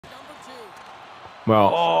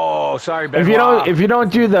Well, Oh, sorry, Ben. if you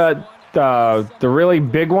don't do the really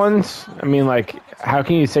big ones, I mean, like, how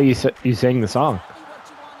can you say you sang the song?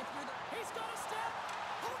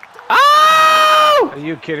 Oh! Are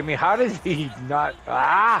you kidding me? How did he not?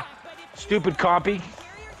 Stupid compy.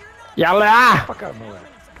 Yeah, Fuck out of my way.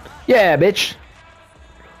 yeah, bitch.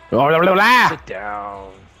 Sit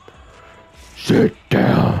down. Sit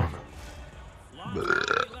down.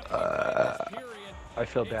 I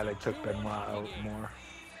feel bad I took Benoit out more.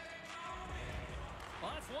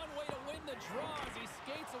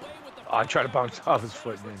 Oh, I tried to bounce off his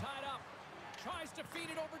foot, man. Tries to feed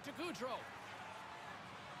it over to Goudreau.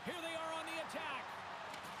 Here they are on the attack.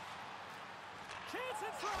 Chance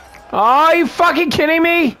in front. Oh, you fucking kidding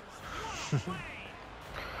me?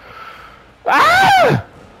 Ah!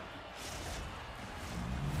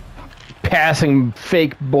 Passing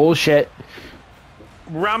fake bullshit.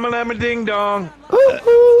 Ramalama ding dong.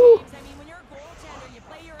 Ooh.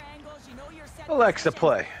 Alexa,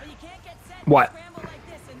 play. What?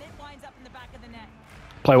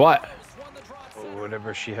 Play what?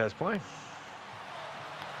 Whatever she has playing.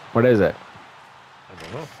 What is it? I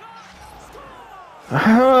don't know.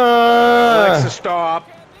 Alexa, stop.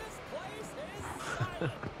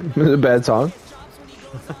 Is it a bad song?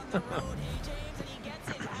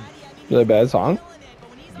 Is it a bad song?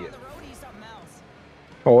 Yeah.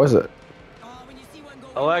 What was it?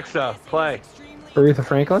 Alexa, play. Aretha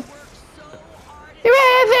Franklin?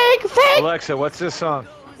 Alexa, what's this song?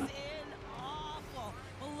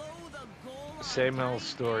 Same old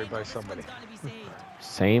story by somebody.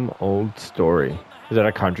 Same old story. Is that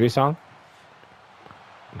a country song?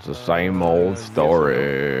 It's the same old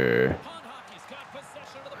story.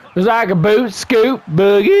 It's like a boot scoop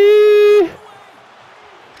boogie.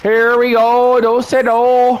 Here we go, don't say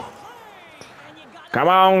no. Come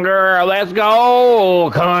on, girl, let's go,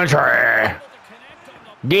 country.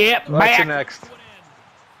 Get What's back. next?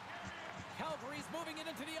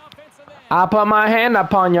 I put my hand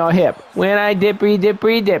upon your hip. When I dip, re-dip,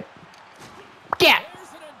 re-dip. Get.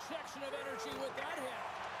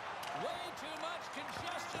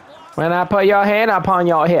 When I put your hand upon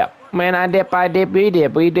your hip. When I dip,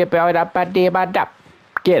 re-dip, re-dip, up, I dip, I dip.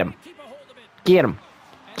 Get him. Get him.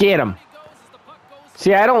 Get him.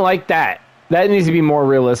 See, I don't like that. That needs to be more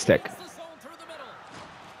realistic.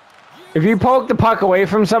 If you poke the puck away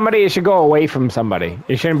from somebody, it should go away from somebody.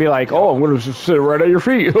 It shouldn't be like, oh, I'm going to sit right at your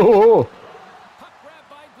feet. Oh.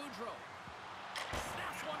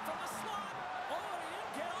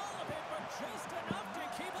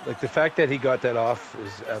 Like the fact that he got that off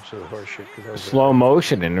is absolute horseshit. Slow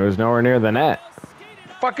motion, and it was nowhere near the net.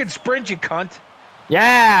 Fucking sprint, you cunt.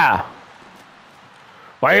 Yeah.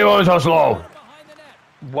 Why are you going so slow?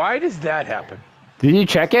 Why does that happen? Did you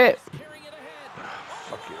check it?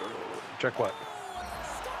 Fuck you. Check what?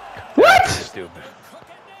 What? Stupid.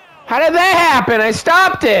 How did that happen? I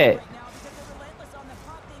stopped it.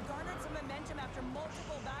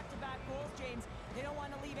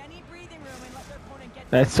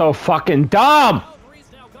 That's so fucking dumb.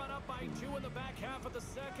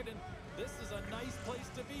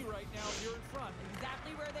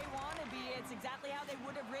 Exactly where they want to be. It's exactly how they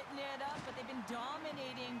would have written it up, but they've been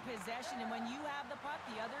dominating possession, and when you have the puck,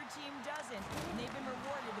 the other team doesn't, and they've been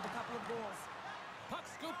rewarded with a couple of goals. Puck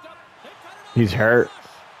scooped up. He's hurt.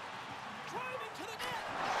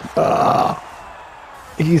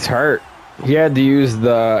 He's hurt. He had to use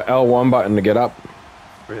the L1 button to get up.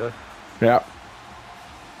 Really? Yeah.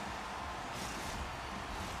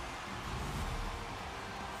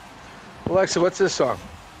 Alexa, what's this song?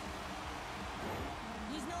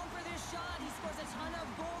 He's known for this shot. He scores a ton of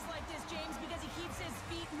goals like this, James, because he keeps his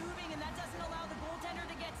feet moving, and that doesn't allow the goaltender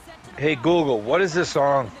to get set to the Hey, puck. Google, what is this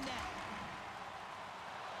song?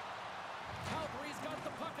 Calgary's got the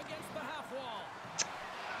puck against the half wall.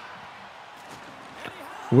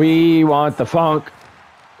 We want the funk.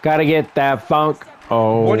 Gotta get that funk.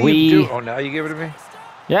 Oh, What do you do? Oh, now you give it to me?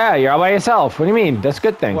 Yeah, you're all by yourself. What do you mean? That's a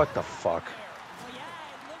good thing. What the fuck?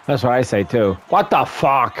 That's what I say too. What the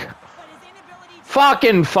fuck?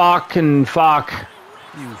 Fucking fuck.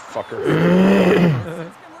 You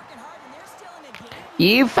fucker.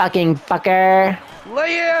 You fucking fucker.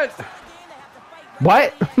 Lay it!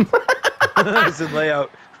 What? I said lay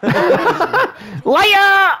out.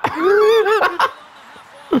 Leia!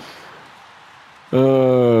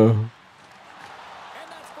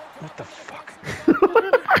 What the fuck?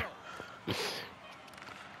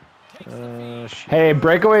 Shit. Hey,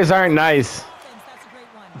 breakaways aren't nice.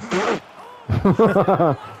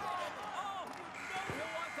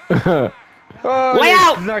 Oh, Lay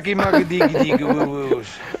out! Knocky mucky diggy diggy woo woos.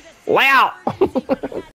 Lay out!